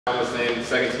was named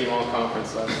second team all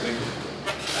conference last week.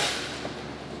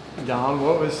 Dom,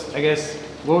 what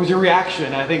was your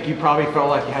reaction? I think you probably felt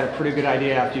like you had a pretty good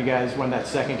idea after you guys won that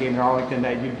second game in Arlington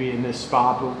that you'd be in this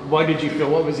spot. But what did you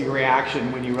feel? What was your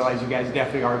reaction when you realized you guys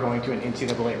definitely are going to an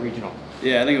NCAA regional?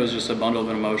 Yeah, I think it was just a bundle of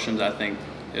emotions. I think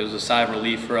it was a sigh of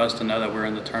relief for us to know that we're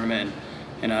in the tournament,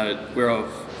 and we're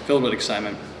filled with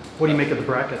excitement. What do you make of the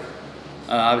bracket?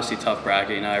 Obviously, tough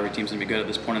bracket. You know, every team's gonna be good at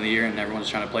this point of the year, and everyone's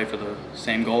trying to play for the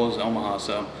same goal as Omaha.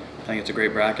 So I think it's a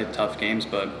great bracket, tough games,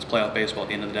 but it's playoff baseball at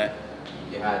the end of the day.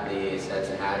 You had the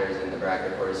Stetson Hatters in the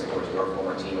bracket, of course, your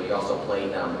former team, but you also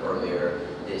played them earlier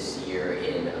this year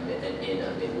in a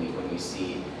midweek. When you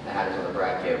see the Hatters on the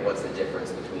bracket, what's the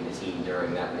difference between the team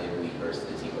during that midweek versus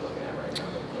the team we're looking at right now?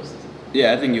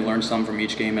 Yeah, I think you learn some from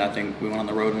each game. I think we went on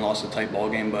the road and lost a tight ball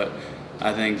game, but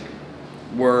I think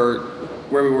where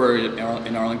we were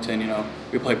in Arlington, you know,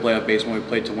 we played playoff baseball, we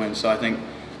played to win. So I think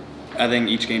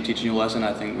each game teaches you a lesson.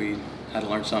 I think we had to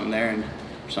learn something there, and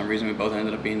for some reason we both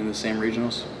ended up being in the same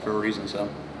regionals for a reason. So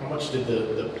how much did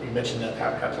you mentioned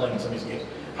that playing in some of these games,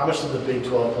 how much did the Big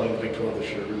 12 playing the Big 12 this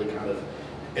year really kind of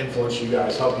influence you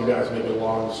guys, help you guys maybe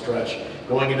along the stretch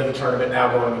going into the tournament,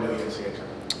 now going into the NCAA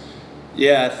tournament?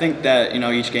 Yeah, I think that, you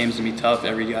know, each game's gonna be tough.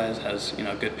 Every guy has, you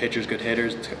know, good pitchers, good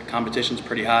hitters. Competition's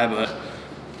pretty high, but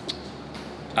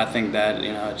I think that,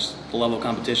 you know, it's the level of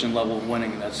competition, level of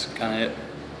winning. That's kind of it.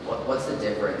 What's the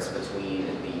difference between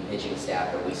the pitching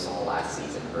staff that we saw last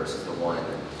season versus the one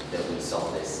that we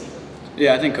saw this season?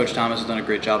 Yeah, I think Coach Thomas has done a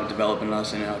great job of developing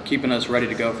us and, you know, keeping us ready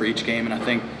to go for each game. And I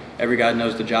think every guy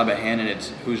knows the job at hand, and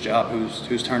it's whose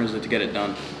turn is it to get it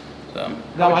done.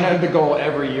 Now, I know the goal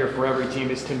every year for every team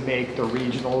is to make the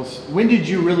regionals. When did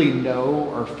you really know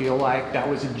or feel like that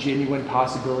was a genuine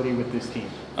possibility with this team?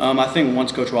 I think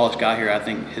once Coach Wallace got here, I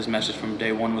think his message from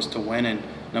day one was to win, and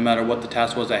no matter what the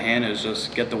task was at hand, it was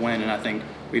just get the win. And I think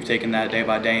we've taken that day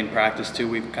by day in practice too.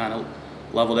 We've kind of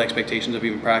leveled expectations of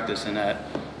even practice, and that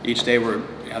each day we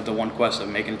have the one quest of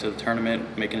making it to the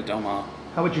tournament, making it to Omaha.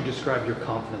 How would you describe your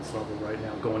confidence level right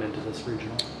now going into this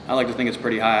regional? I like to think it's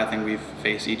pretty high. I think we've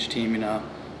faced each team, you know,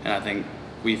 and I think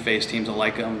we've faced teams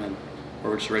like them, and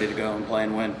we're just ready to go and play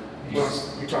and win.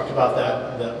 You talked about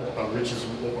that Rich's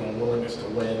willingness to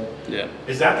win. Yeah.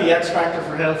 Is that the X factor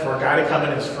for him, for a guy to come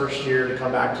in his first year, to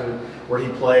come back to where he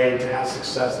played, to have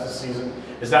success this season?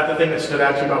 Is that the thing that stood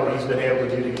out to you about what he's been able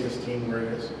to do to get this team where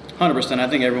it is? 100%. I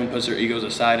think everyone puts their egos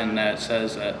aside, and that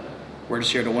says that we're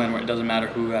just here to win. It doesn't matter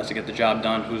who has to get the job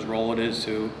done, whose role it is,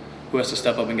 who has to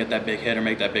step up and get that big hit or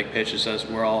make that big pitch. It says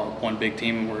we're all one big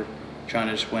team, and we're trying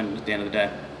to just win at the end of the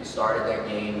day. You started that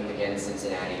game against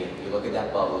Cincinnati. If you look at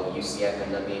that bubble, UCF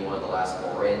ended up being one of the last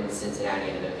four in. Cincinnati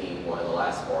ended up being one of the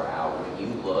last four out. When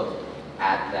you look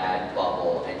at that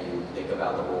bubble and you think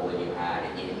about the role that you had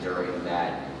during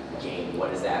that game, what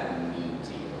does that mean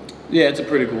to you? Yeah, it's a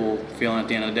pretty cool feeling at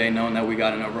the end of the day, knowing that we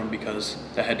got in over them because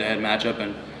the head-to-head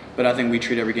matchup. But I think we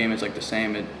treat every game as like the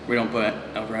same. We don't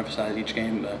overemphasize each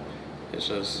game, but it's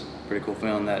just a pretty cool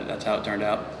feeling that that's how it turned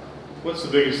out. What's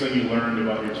the biggest thing you learned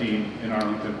about your team in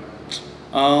Arlington?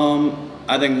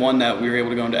 I think one, that we were able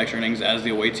to go into extra innings as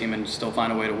the away team and still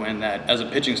find a way to win. That as a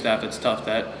pitching staff, it's tough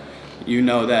that you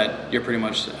know that you're pretty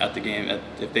much at the game.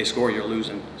 If they score, you're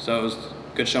losing. So it was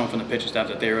good showing from the pitching staff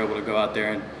that they were able to go out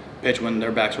there and pitch when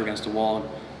their backs were against the wall.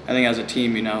 I think as a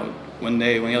team, you know, when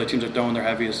the other teams are throwing their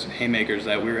heaviest haymakers,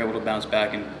 that we were able to bounce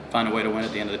back and find a way to win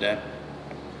at the end of the day.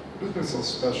 What's been so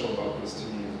special about this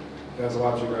team that has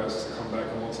allowed you guys to come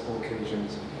back on multiple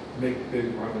occasions, make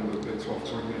big run in the Big 12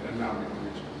 tournament, and now make the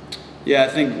region? Yeah, I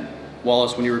think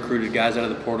Wallace, when he recruited guys out of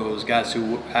the portal, it was guys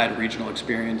who had regional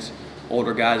experience,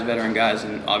 older guys, veteran guys,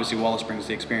 and obviously Wallace brings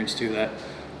the experience too. That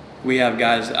we have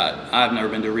guys, I've never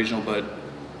been to a regional, but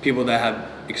people that have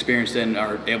experienced it and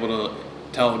are able to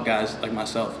tell guys like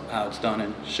myself how it's done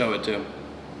and show it too.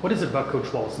 What is it about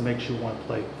Coach Wallace that makes you want to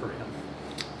play for him?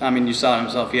 I mean, you saw it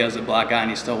himself. He has a black eye, and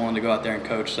he's still willing to go out there and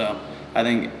coach. So I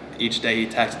think each day he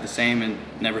attacks it the same, and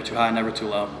never too high, never too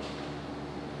low.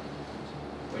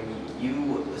 When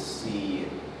you see,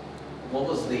 what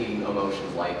was the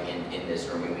emotions like in this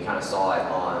room? I mean, we kind of saw it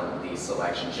on the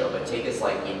selection show, but take us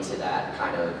like into that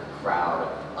kind of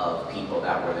crowd of people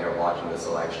that were there watching the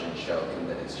selection show.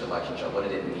 What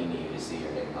did it mean to you to see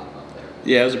your name pop up there?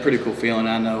 Yeah, it was a pretty cool feeling.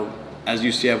 I know as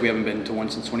UCF we haven't been to one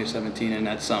since 2017, and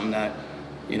that's something that,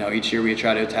 you know, each year we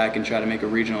try to attack and try to make a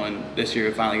regional, and this year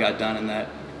it finally got done, and that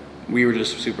we were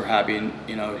just super happy, and,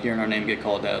 you know, hearing our name get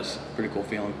called, that was a pretty cool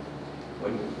feeling.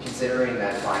 When considering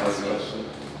that final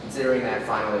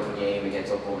game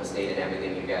against Oklahoma State and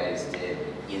everything you guys did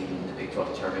in the Big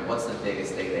 12 tournament, what's the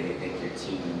biggest thing that you think your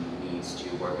team needs to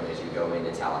work on as you go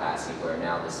into Tallahassee, where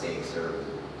now the stakes are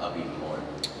up even more?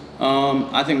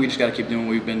 I think we just got to keep doing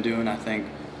what we've been doing. I think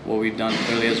what we've done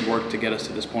clearly has worked to get us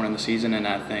to this point in the season, and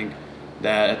I think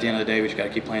that at the end of the day, we just got to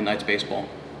keep playing Knights baseball.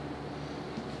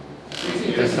 Do you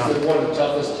think this is one of the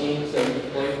toughest teams that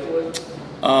you've played with?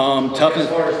 Toughness. As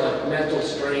far as like mental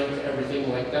strength,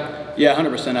 everything like that? Yeah,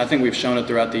 100%. I think we've shown it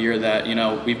throughout the year that,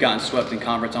 we've gotten swept in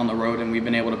conference on the road and we've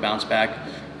been able to bounce back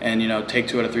and, take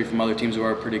 2 out of 3 from other teams who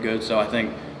are pretty good. So I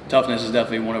think toughness is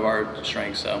definitely one of our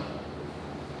strengths. So.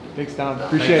 Thanks, Tom.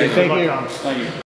 Appreciate it. Thank you. Thank you.